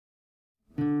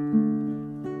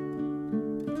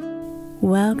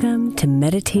Welcome to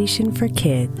Meditation for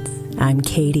Kids. I'm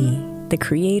Katie, the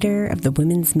creator of the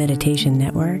Women's Meditation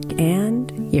Network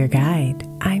and your guide.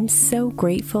 I'm so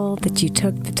grateful that you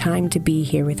took the time to be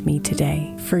here with me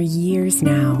today. For years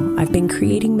now, I've been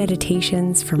creating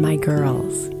meditations for my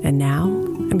girls, and now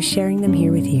I'm sharing them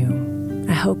here with you.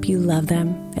 I hope you love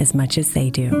them as much as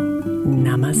they do.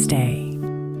 Namaste.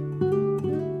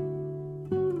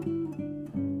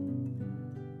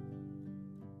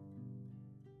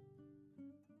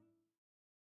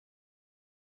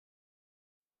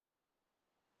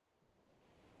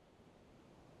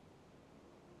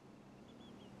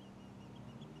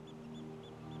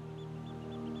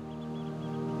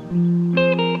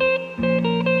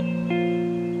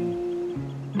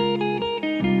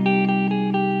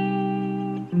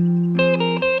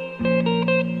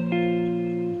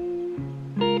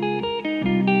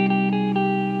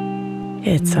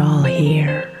 It's all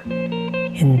here,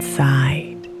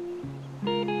 inside.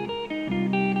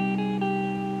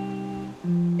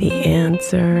 The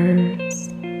answers,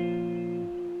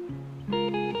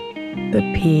 the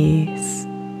peace,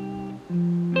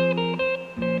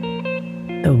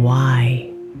 the why.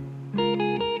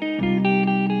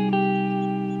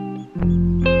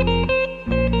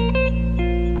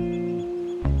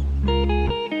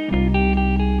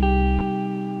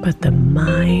 But the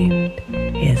mind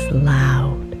is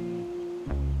loud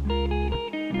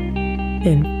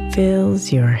and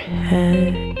fills your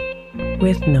head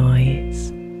with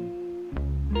noise,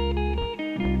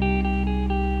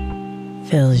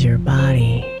 fills your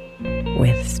body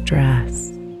with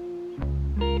stress.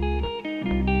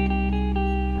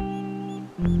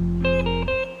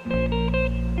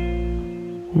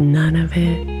 None of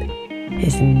it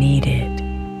is needed.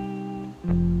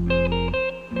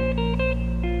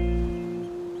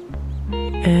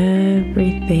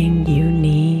 Everything you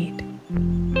need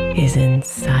is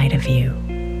inside of you.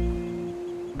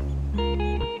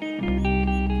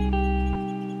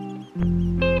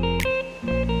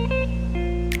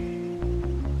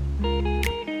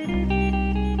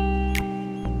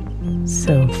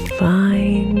 So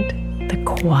find the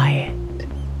quiet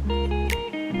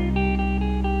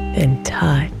and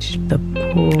touch the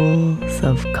pools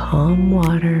of calm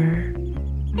water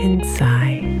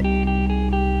inside.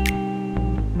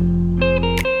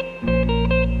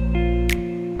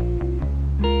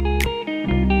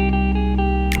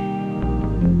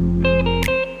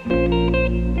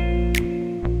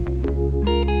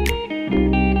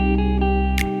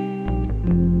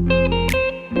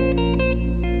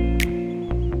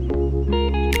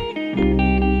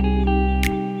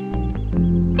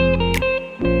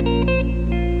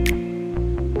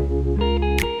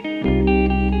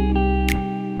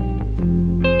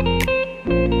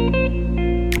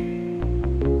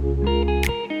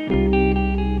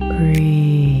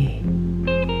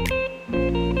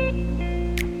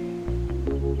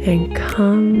 And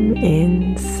come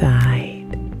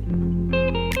inside.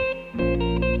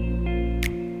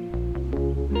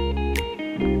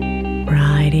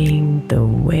 Riding the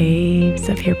waves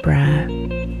of your breath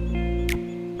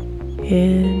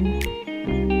in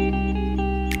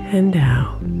and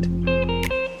out.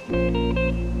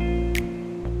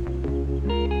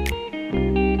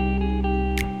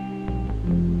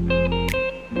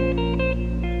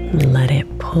 Let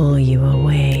it pull you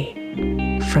away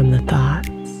from the thoughts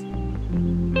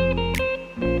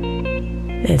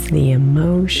as the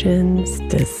emotions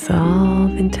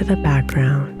dissolve into the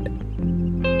background.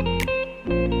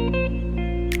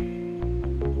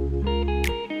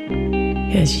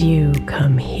 As you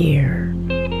come here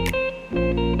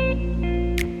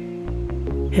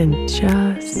and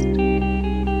just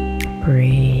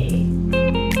breathe.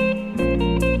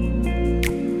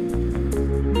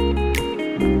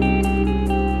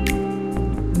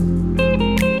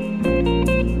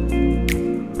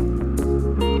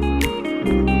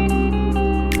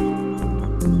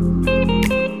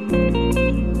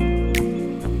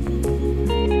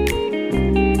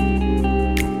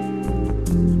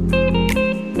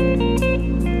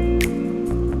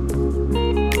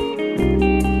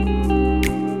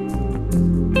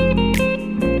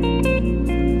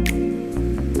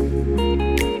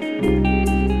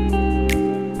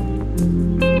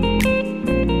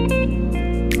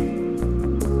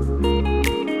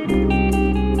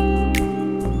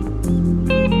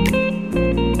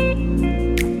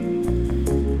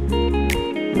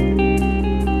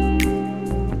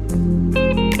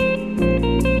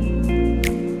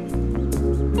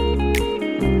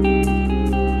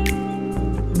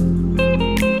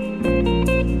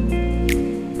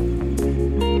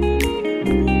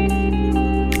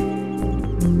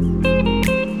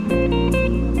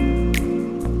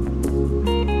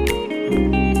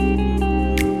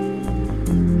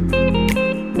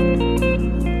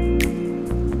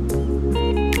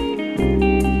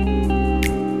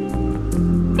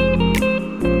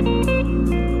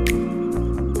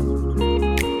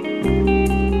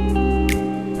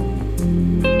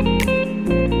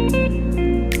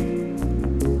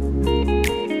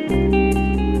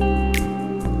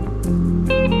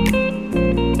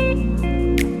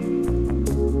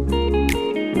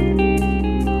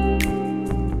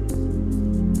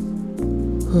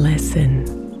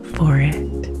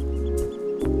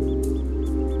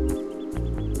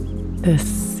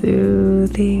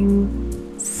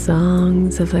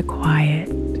 of the quiet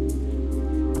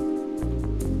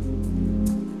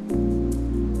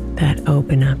that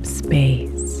open up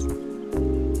space.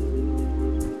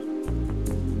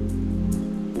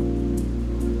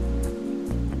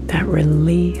 That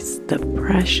release the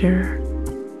pressure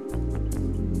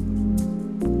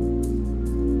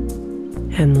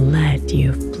and let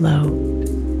you float.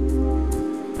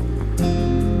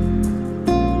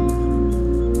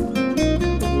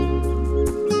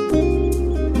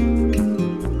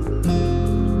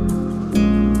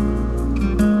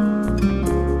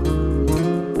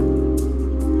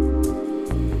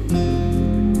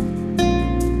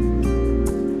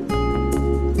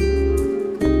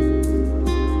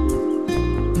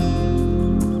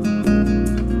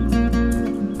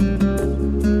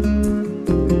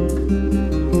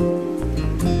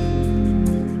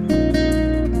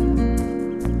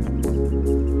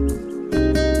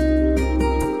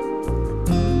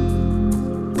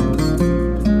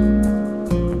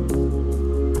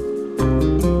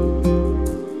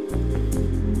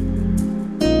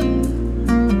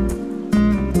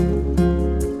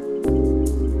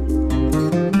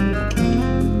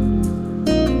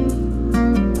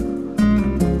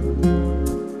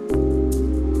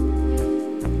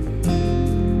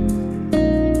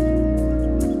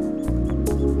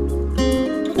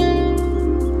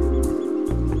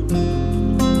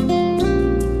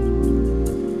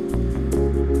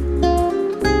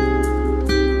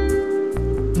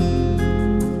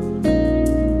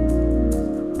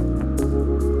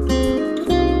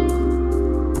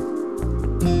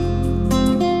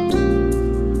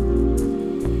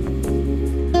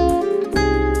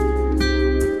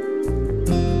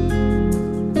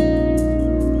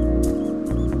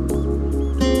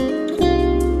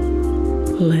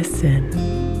 Listen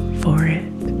for it.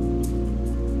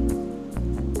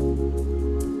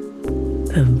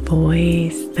 The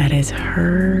voice that is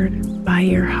heard by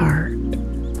your heart,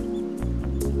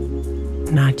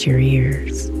 not your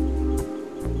ears.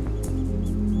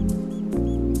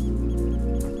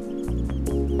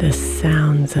 The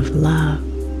sounds of love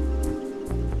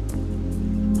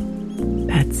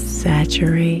that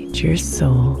saturate your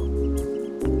soul.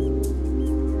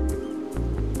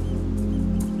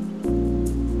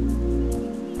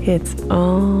 It's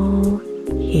all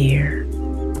here,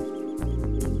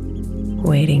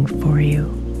 waiting for you.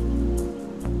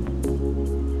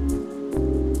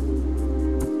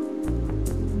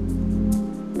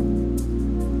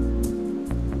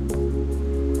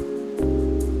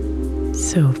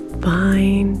 So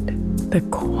find the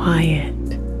quiet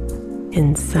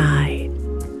inside.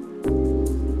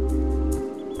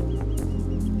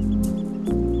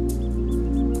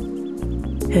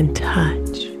 And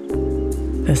touch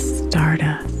the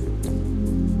stardust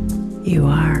you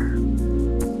are.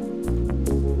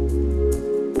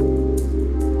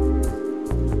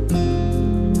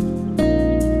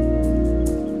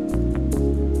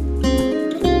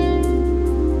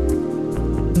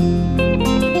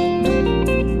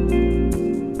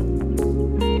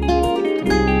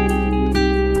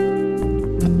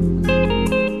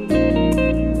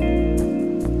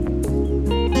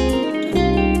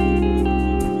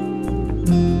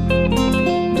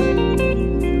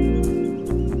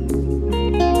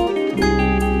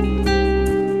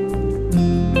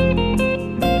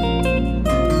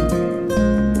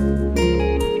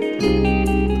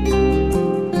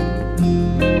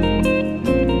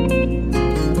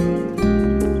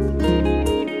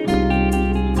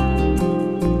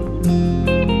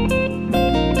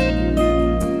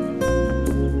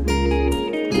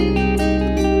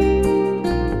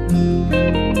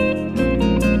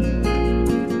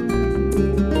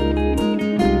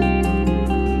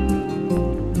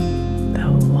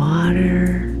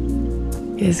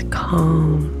 Is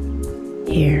calm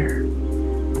here,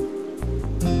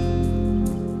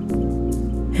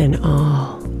 and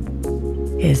all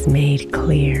is made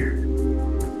clear.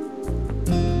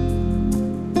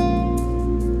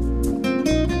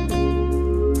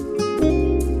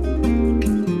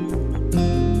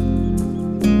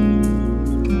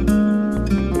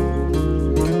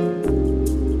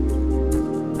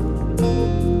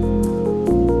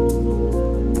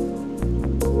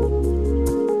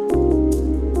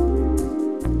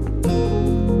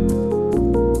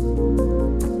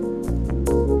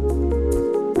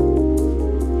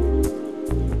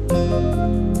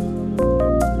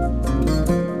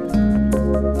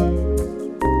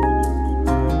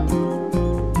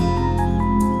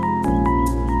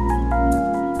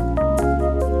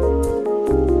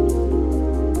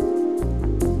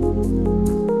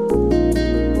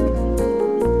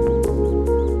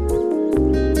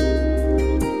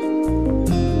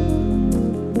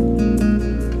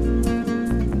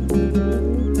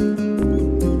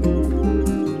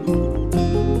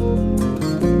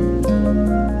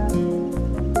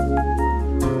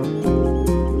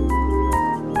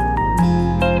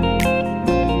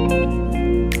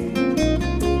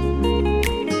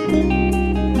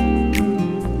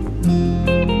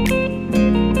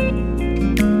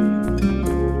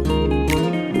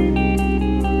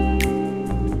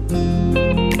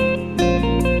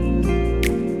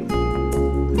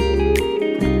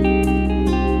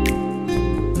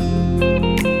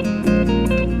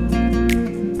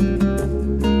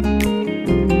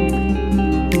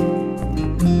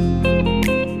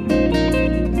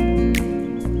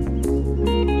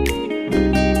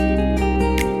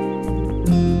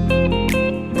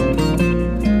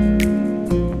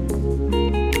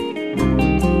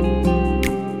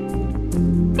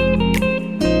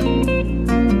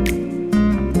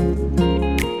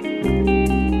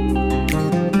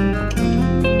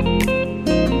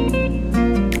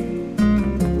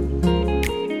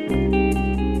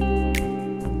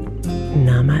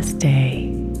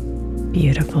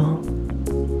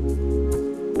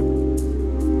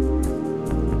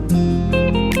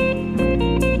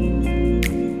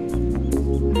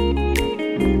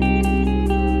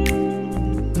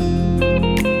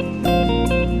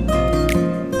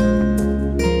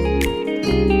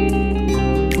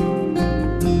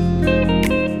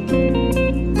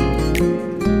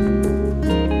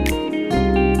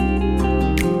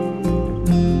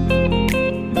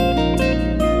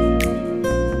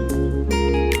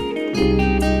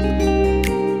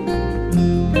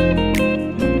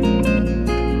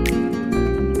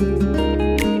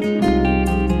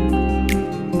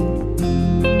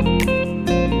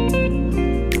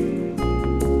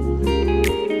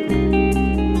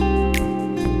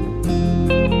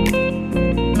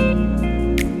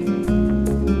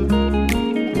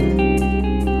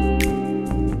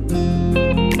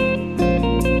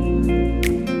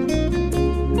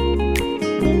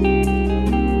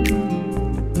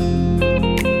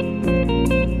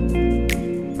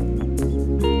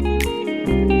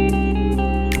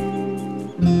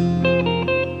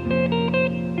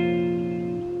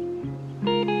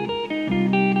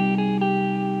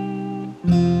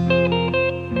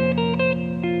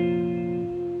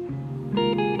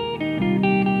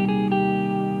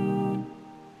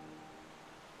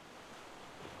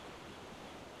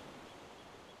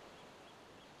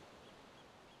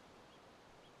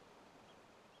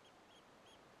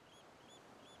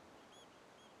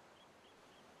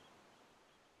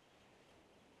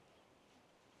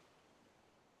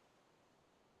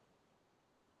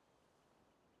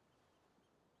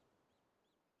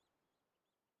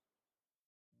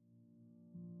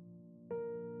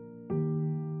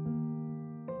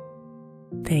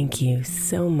 Thank you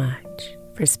so much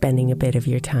for spending a bit of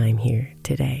your time here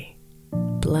today.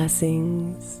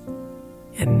 Blessings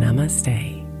and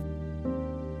namaste.